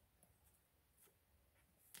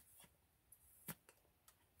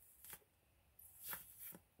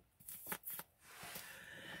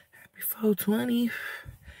 Happy 420.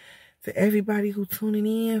 To everybody who tuning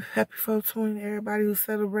in, happy 420. Everybody who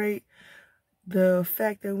celebrate the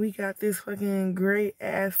fact that we got this fucking great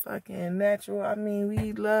ass fucking natural. I mean,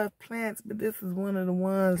 we love plants, but this is one of the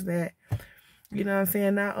ones that, you know what I'm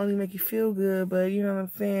saying, not only make you feel good, but you know what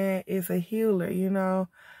I'm saying, it's a healer, you know.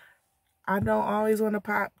 I don't always want to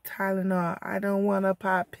pop Tylenol. I don't want to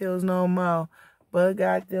pop pills no more. But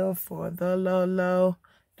got them for the low.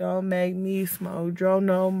 Don't make me smoke Dro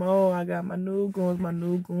no more. I got my new goons. My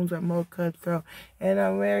new goons are more cutthroat. And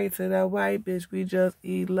I'm married to that white bitch. We just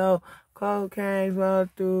eat low. Cocaine flow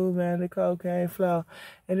through, man, the cocaine flow.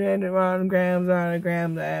 And then the wrong grams on the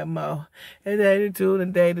grams of more. And then the two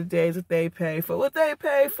and day to days that they pay for. What they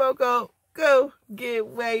pay for, go get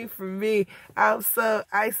away from me. I'm so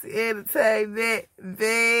icy entertainment.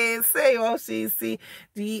 Then say OCC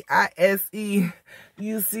DISE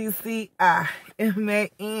UCCIMANE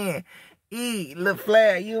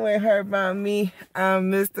LaFlair. You ain't heard about me. I'm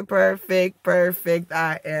Mr. Perfect.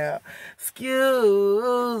 I am.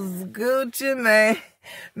 Excuse Gucci man.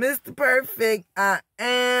 Mr. Perfect, I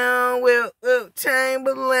am. Will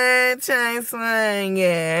Chamberlain, chain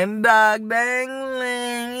swinging, dog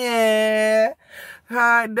dangling, yeah.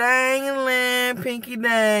 Heart dangling, pinky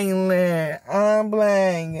dangling. I'm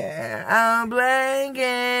blanking.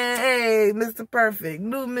 Hey, Mr. Perfect,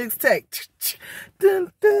 new mixtape.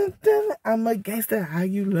 Dun, dun, dun. I'm a gangster, how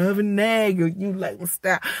you loving that? You like my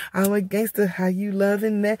style. I'm a gangster, how you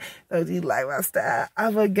loving that? Oh, you like my style.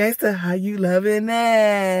 I'm a gangster, how you loving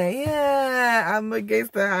that? Yeah, I'm a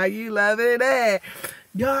gangster, how you loving that?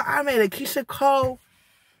 Y'all, I made a Keisha Cole.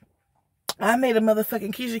 I made a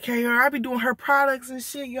motherfucking Keisha K. I be doing her products and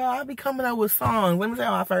shit, y'all. I be coming out with songs. Let me tell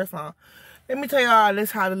y'all my first song. Let me tell y'all this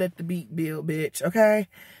how to let the beat build, bitch, okay?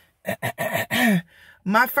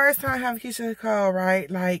 My first time having Keisha Cole, right?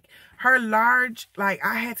 Like, her large, like,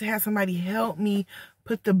 I had to have somebody help me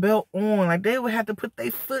put the belt on. Like, they would have to put their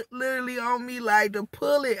foot literally on me, like, to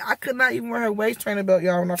pull it. I could not even wear her waist trainer belt,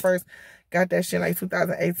 y'all, when I first got that shit, like,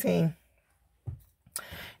 2018.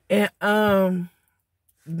 And,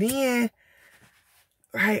 then,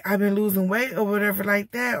 like, I've been losing weight or whatever like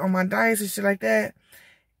that on my diets and shit like that.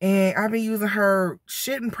 And I've been using her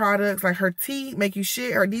shitting products, like her tea, make you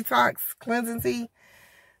shit, her detox cleansing tea,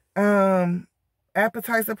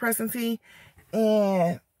 appetite suppressant tea.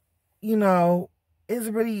 And, you know, it's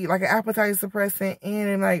really like an appetite suppressant and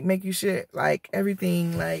it like make you shit, like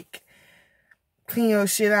everything, like clean your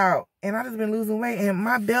shit out. And I just been losing weight. And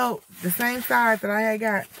my belt, the same size that I had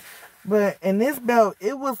got, but in this belt,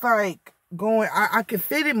 it was like going, I could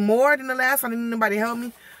fit it more than the last one. I didn't need nobody help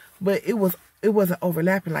me, but it wasn't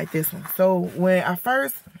overlapping like this one. So when I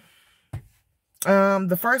first,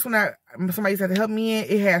 the first one that somebody had to help me in,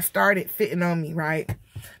 it had started fitting on me, right?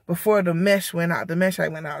 Before the mesh went out. The mesh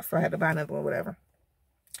went out, so I had to buy another one, whatever.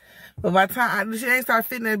 But by the time, she ain't started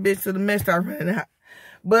fitting that bitch till the mesh started running out.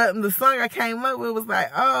 But the song I came up with was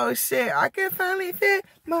like, oh shit, I can finally fit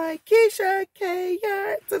my Keisha K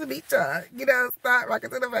to the beat, you know, start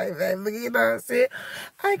rocking to the baby, you know, shit.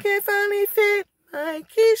 I can finally fit my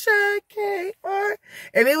Keisha K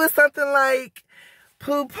and it was something like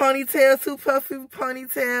poop ponytails, two puffy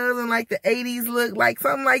ponytails, and like the 80s look, like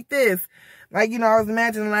something like this. Like, you know, I was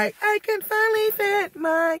imagining like, I can finally fit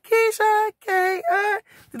my Keisha K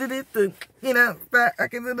you know, I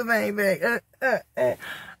can do the bang bang.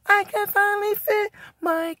 I can finally fit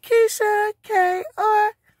my Keisha K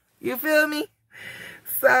you feel me?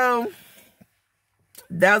 So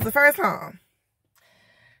that was the first song.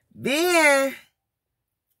 Then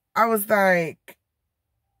I was like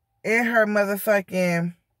in her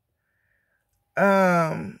motherfucking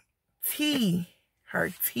tea. Her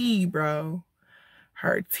tea, bro.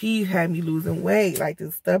 Her tea had me losing weight, like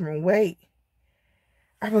this stubborn weight.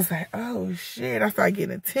 I was like, oh shit. I started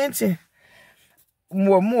getting attention.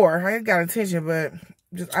 More. I got attention, but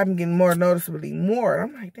just I've been getting more noticeably more.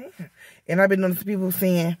 I'm like, damn. And I've been noticing people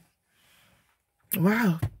saying,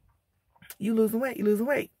 wow, you losing weight.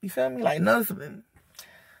 You feel me? Like noticeably.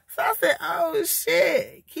 So I said, oh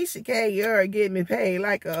shit, Keisha K, you're getting me paid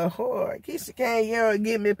like a whore. Keisha K, you're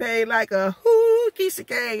getting me paid like a whoo. Keisha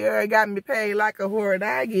K, you're got me paid like a whore. And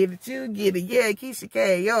I get it, you get it. Yeah, Keisha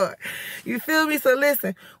K, you're. You feel me? So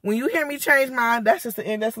listen, when you hear me change mine, that's just the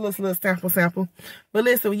end. That's a little sample. But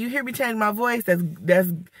listen, when you hear me change my voice,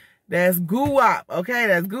 that's goo-wop, okay?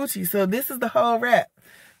 That's Gucci. So this is the whole rap.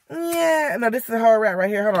 Yeah, no, this is the whole rap right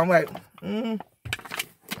here. Hold on, wait.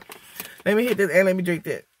 Let me hit this and let me drink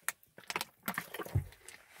that.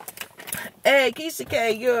 Hey, Keisha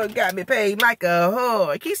K, you got me paid like a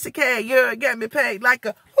whore. Keisha K, you got me paid like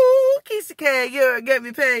a whoo. Keisha K, you got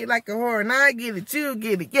me paid like a whore, and I get it, you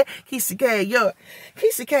get it, yeah. Keisha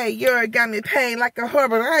K, you got me paid like a whore,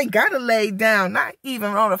 but I ain't gotta lay down, not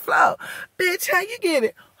even on the floor. Bitch, how you get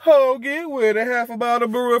it? Ho, get with it, half a bottle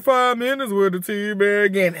of brew in 5 minutes with a tea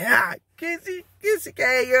bag in it. Ah, Keisha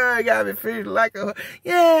K, you got me free like a whore,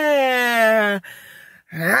 yeah.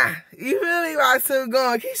 Ah, you feel me? While I'm still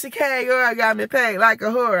going, Keisha K, you got me paid like a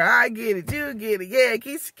whore. I get it, you get it, yeah.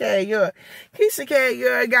 Keisha K,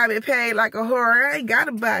 you got me paid like a whore. I ain't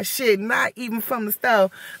gotta buy shit, not even from the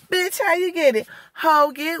stove. Bitch, how you get it?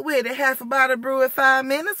 Ho, get with it, half a bottle of brew in 5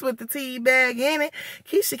 minutes with the tea bag in it.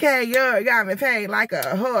 Keisha K, you got me paid like a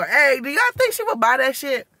whore. Hey, do y'all think she would buy that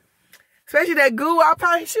shit? Especially that goo out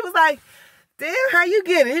probably. She was like, damn, how you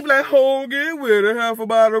get it? He be like, ho, get with it, half a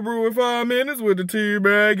bottle of brew in 5 minutes with the tea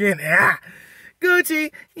bag in it. Ah,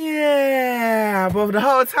 Gucci, yeah. But the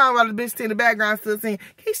whole time while the bitch in the background still singing,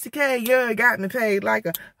 Keisha K, you got me paid like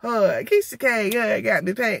a whore. Keisha K, you got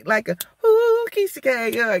me paid like a whoo. Keisha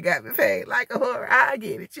K, you got me paid like a whore. I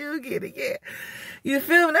get it, you get it, yeah. You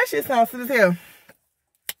feel me? That shit sounds sweet as hell.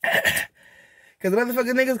 Because the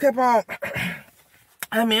motherfucking niggas kept on...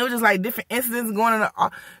 I mean, it was just like different incidents going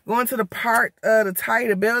to the part, the tire,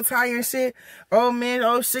 the belt tire and shit. Oh man,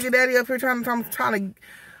 oh sugar daddy up here trying to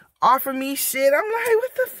offer me shit. I'm like,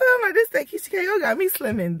 what the fuck? Like, this that Keisha K got me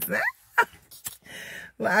slimming down.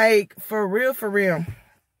 Like, for real, for real.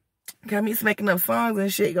 Got me making up songs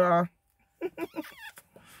and shit, y'all.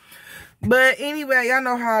 But anyway, y'all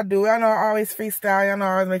know how I do. Y'all know I always freestyle. Y'all know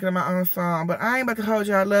I always making up my own song. But I ain't about to hold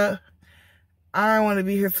y'all up. I don't want to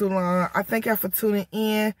be here too long. I thank y'all for tuning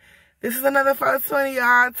in. This is another 420,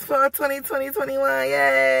 y'all. It's 420, 2021.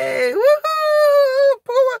 Yay!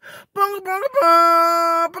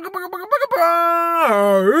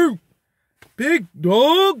 Woohoo! Big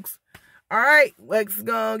dogs. All right, let's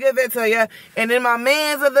go give it to ya. And then my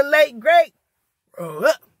mans of the late great. Roll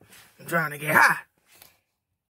up. I'm trying to get high.